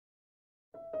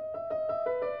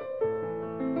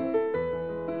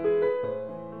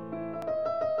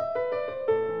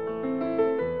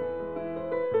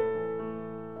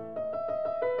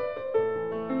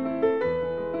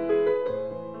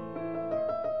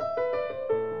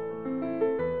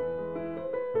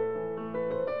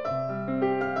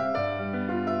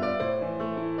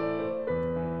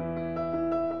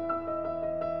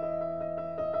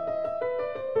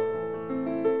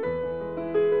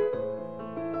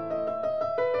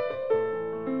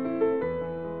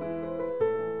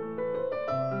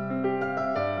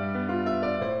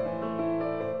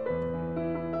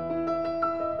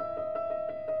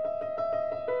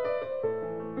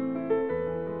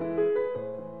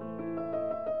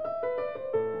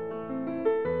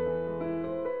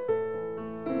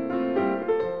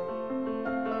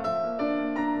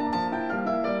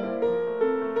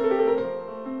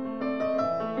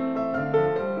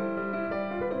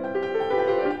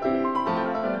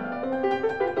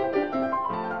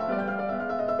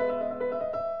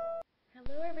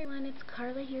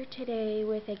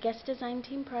guest design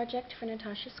team project for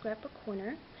Natasha's Scrapbook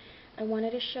Corner. I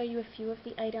wanted to show you a few of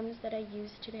the items that I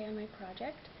used today on my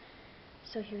project.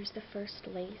 So here's the first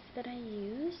lace that I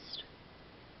used.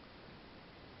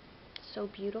 So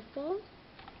beautiful.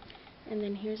 And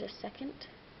then here's a second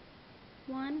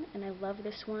one, and I love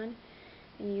this one.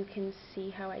 And you can see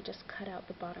how I just cut out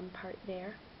the bottom part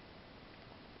there.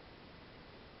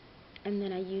 And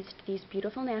then I used these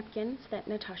beautiful napkins that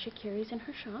Natasha carries in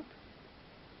her shop.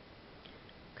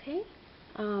 Okay,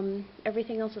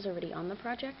 everything else is already on the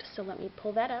project, so let me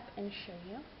pull that up and show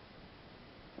you.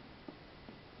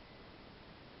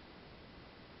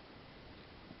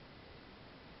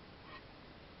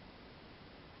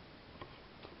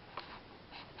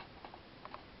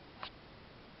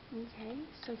 Okay,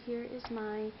 so here is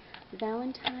my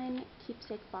Valentine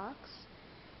Keepsake box,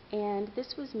 and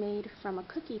this was made from a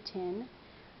cookie tin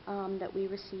that we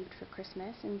received for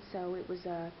Christmas, and so it was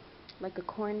like a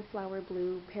cornflower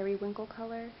blue periwinkle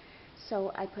color.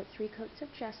 So I put 3 coats of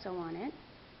gesso on it,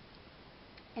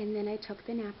 and then I took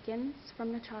the napkins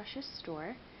from Natasha's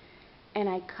store and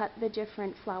I cut the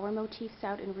different flower motifs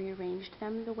out and rearranged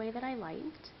them the way that I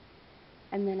liked,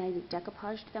 and then I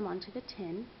decoupaged them onto the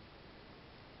tin,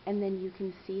 and then you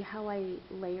can see how I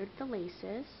layered the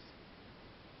laces.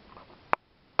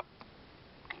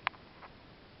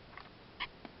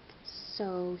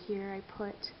 So here I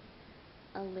put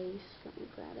a lace, let me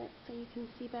grab it so you can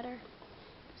see better.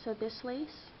 So this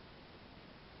lace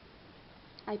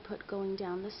I put going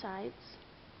down the sides,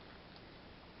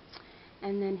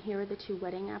 and then here are the 2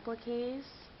 wedding appliques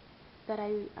that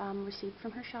I received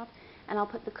from her shop, and I'll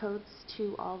put the codes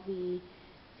to all the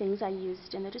things I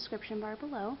used in the description bar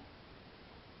below.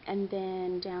 And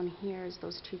then down here is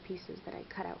those 2 pieces that I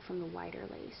cut out from the wider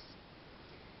lace.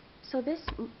 So this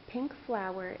pink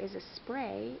flower is a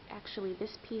spray. Actually,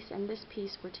 this piece and this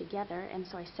piece were together, and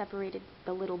so I separated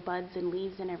the little buds and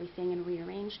leaves and everything and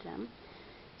rearranged them.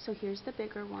 So here's the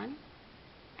bigger one,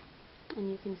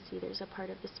 and you can see there's a part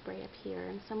of the spray up here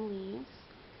and some leaves,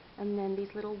 and then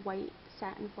these little white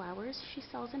satin flowers she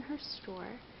sells in her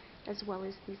store, as well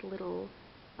as these little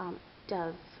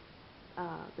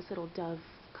this little dove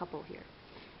couple here.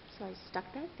 So I stuck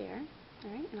that there.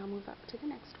 Alright, and I'll move up to the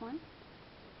next one.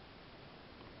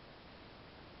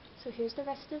 So here's the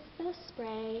rest of the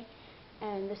spray,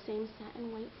 and the same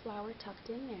satin white flower tucked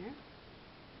in there.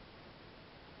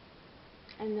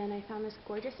 And then I found this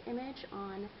gorgeous image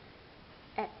on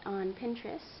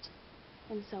Pinterest,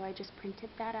 and so I just printed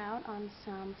that out on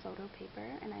some photo paper,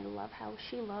 and I love how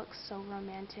she looks, so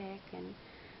romantic and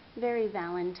very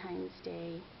Valentine's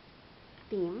Day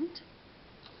themed.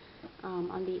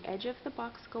 On the edge of the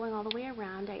box going all the way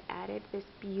around, I added this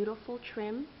beautiful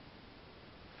trim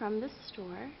from the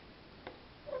store.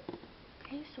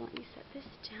 Okay, so let me set this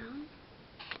down.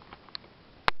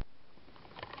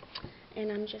 And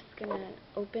I'm just going to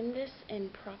open this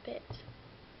and prop it.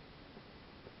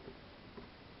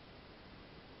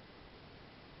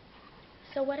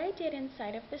 So what I did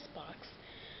inside of this box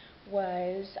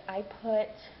was I put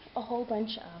a whole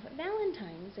bunch of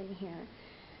Valentines in here.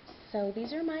 So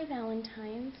these are my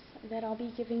Valentines that I'll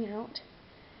be giving out.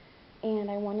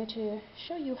 And I wanted to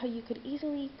show you how you could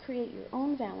easily create your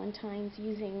own Valentines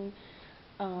using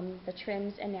the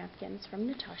trims and napkins from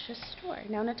Natasha's store.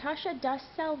 Now, Natasha does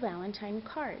sell Valentine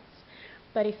cards,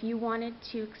 but if you wanted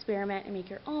to experiment and make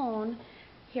your own,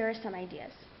 here are some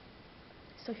ideas.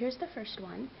 So here's the first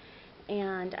one,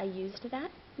 and I used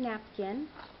that napkin,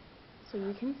 so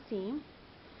you can see.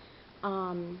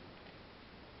 And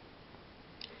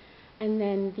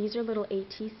then these are little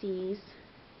ATCs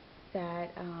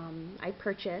that I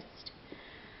purchased,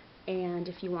 and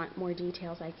if you want more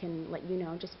details I can let you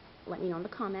know, just let me know in the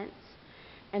comments.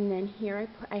 And then here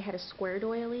I had a square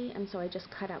doily, and so I just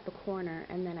cut out the corner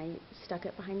and then I stuck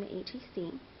it behind the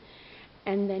ATC.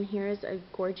 And then here's a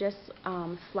gorgeous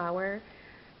flower,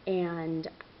 and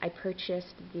I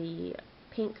purchased the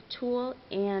pink tulle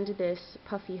and this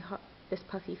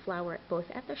puffy flower both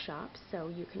at the shop, so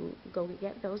you can go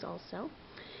get those also.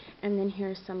 And then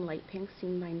here's some light pink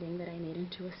seam binding that I made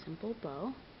into a simple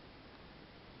bow.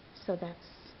 So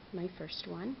that's my first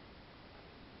one.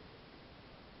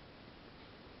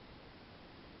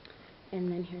 And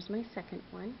then here's my second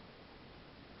one.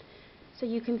 So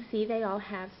you can see they all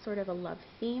have sort of a love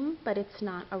theme, but it's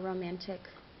not a romantic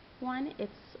one,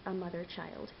 it's a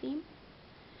mother-child theme.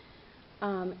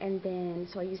 And then,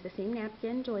 so I used the same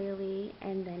napkin doily,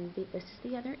 and then this is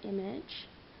the other image.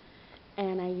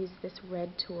 And I used this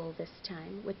red tulle this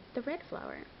time with the red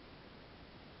flower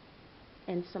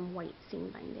and some white seam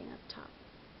binding up top.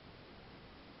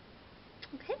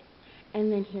 Okay,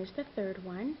 and then here's the third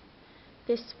one.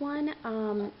 This one,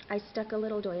 I stuck a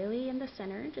little doily in the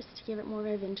center just to give it more of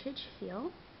a vintage feel.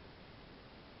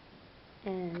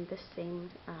 And the same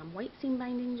white seam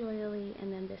binding doily,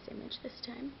 and then this image this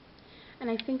time. And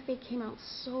I think they came out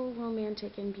so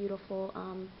romantic and beautiful.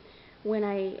 When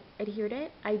I adhered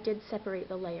it, I did separate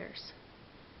the layers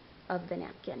of the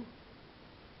napkin.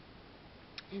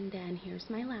 And then here's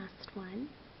my last one.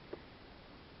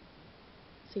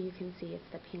 So you can see it's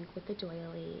the pink with the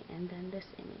doily, and then this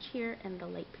image here, and the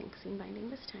light pink seam binding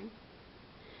this time.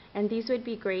 And these would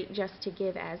be great just to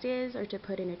give as is, or to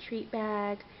put in a treat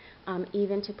bag,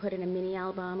 even to put in a mini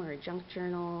album or a junk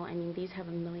journal. I mean, these have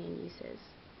a million uses.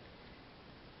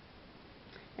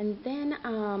 And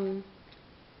then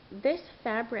this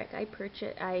fabric I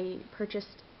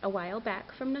purchased a while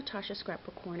back from Natasha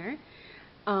Scrapbook Corner,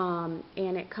 and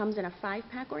it comes in a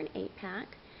 5-pack or an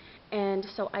 8-pack. And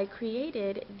so I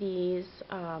created these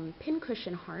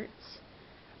pincushion hearts,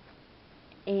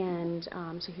 and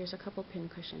so here's a couple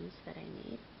pincushions that I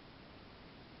made.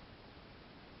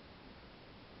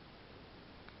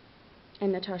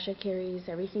 And Natasha carries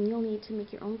everything you'll need to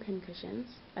make your own pincushions,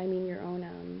 your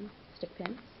own stick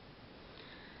pins.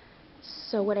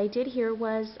 So what I did here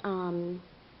was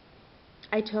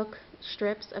I took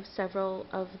strips of several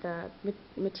of the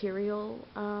material,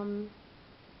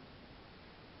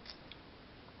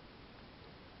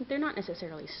 they're not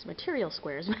necessarily material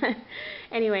squares, but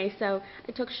anyway, so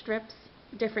I took strips,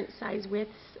 different size widths,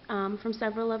 from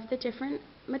several of the different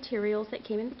materials that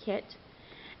came in the kit,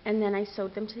 and then I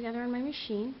sewed them together on my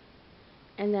machine,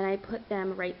 and then I put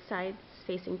them right sides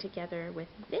facing together with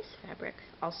this fabric,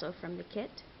 also from the kit.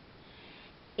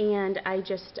 And I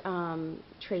just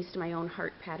traced my own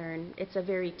heart pattern. It's a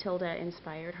very Tilda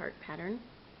inspired heart pattern.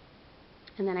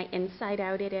 And then I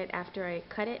inside-outed it after I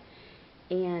cut it,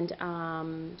 and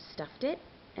stuffed it,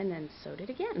 and then sewed it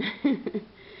again.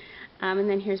 And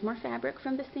then here's more fabric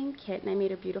from the same kit, and I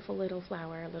made a beautiful little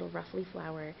flower, a little ruffly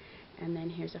flower. And then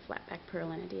here's a flat back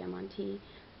pearl and a diamante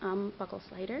buckle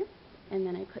slider. And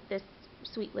then I put this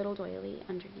sweet little doily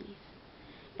underneath.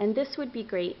 And this would be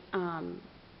great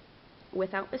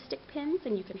without the stick pins,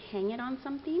 and you can hang it on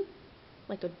something,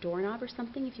 like a doorknob or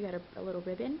something if you had a little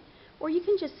ribbon. Or you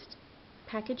can just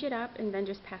package it up and then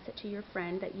just pass it to your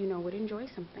friend that you know would enjoy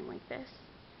something like this.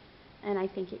 And I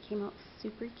think it came out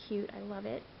super cute. I love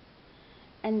it.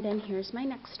 And then here's my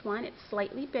next one. It's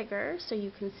slightly bigger, so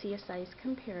you can see a size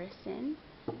comparison,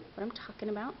 what I'm talking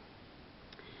about.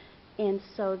 And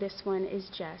so this one is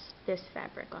just this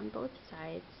fabric on both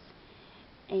sides.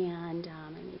 And I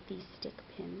made these stick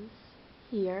pins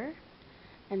here.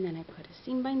 And then I put a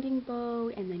seam binding bow,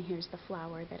 and then here's the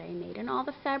flower that I made. And all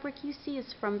the fabric you see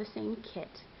is from the same kit.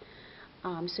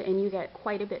 And you get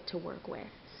quite a bit to work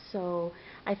with. So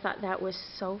I thought that was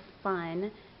so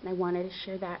fun, and I wanted to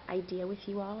share that idea with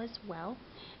you all as well.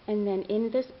 And then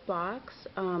in this box,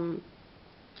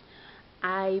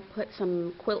 I put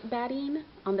some quilt batting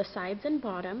on the sides and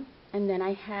bottom, and then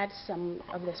I had some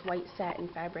of this white satin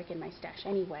fabric in my stash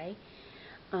anyway.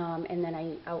 And then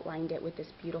I outlined it with this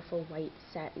beautiful white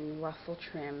satin ruffle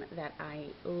trim that I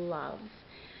love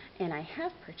and I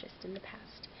have purchased in the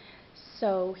past.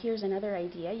 So here's another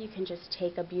idea. You can just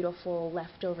take a beautiful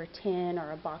leftover tin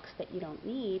or a box that you don't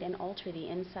need and alter the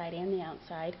inside and the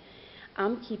outside.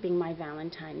 I'm keeping my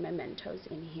Valentine mementos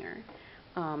in here.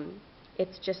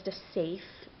 It's just a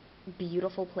safe,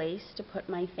 beautiful place to put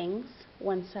my things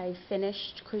once I've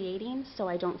finished creating, so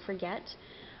I don't forget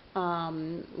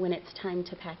when it's time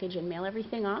to package and mail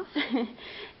everything off.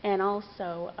 And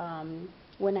also,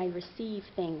 when I receive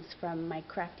things from my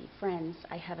crafty friends,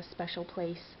 I have a special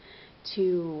place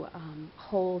to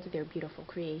hold their beautiful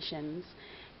creations.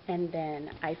 And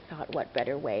then I thought, what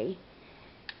better way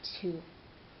to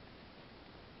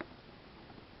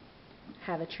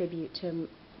have a tribute to,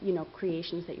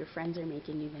 creations that your friends are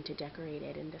making you than to decorate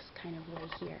it in this kind of way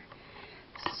here.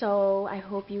 So I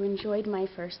hope you enjoyed my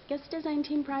first guest design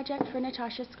team project for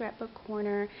Natasha's Scrapbook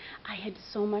Corner. I had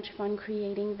so much fun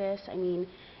creating this. I mean,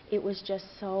 it was just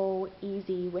so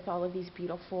easy with all of these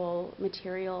beautiful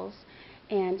materials.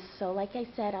 And so, like I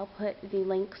said, I'll put the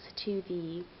links to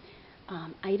the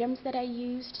items that I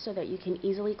used so that you can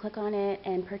easily click on it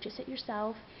and purchase it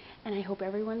yourself. And I hope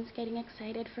everyone's getting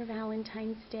excited for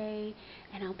Valentine's Day.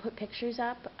 And I'll put pictures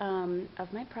up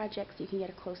of my projects so you can get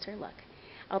a closer look.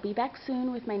 I'll be back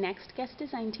soon with my next guest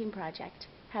design team project.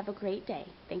 Have a great day.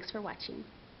 Thanks for watching.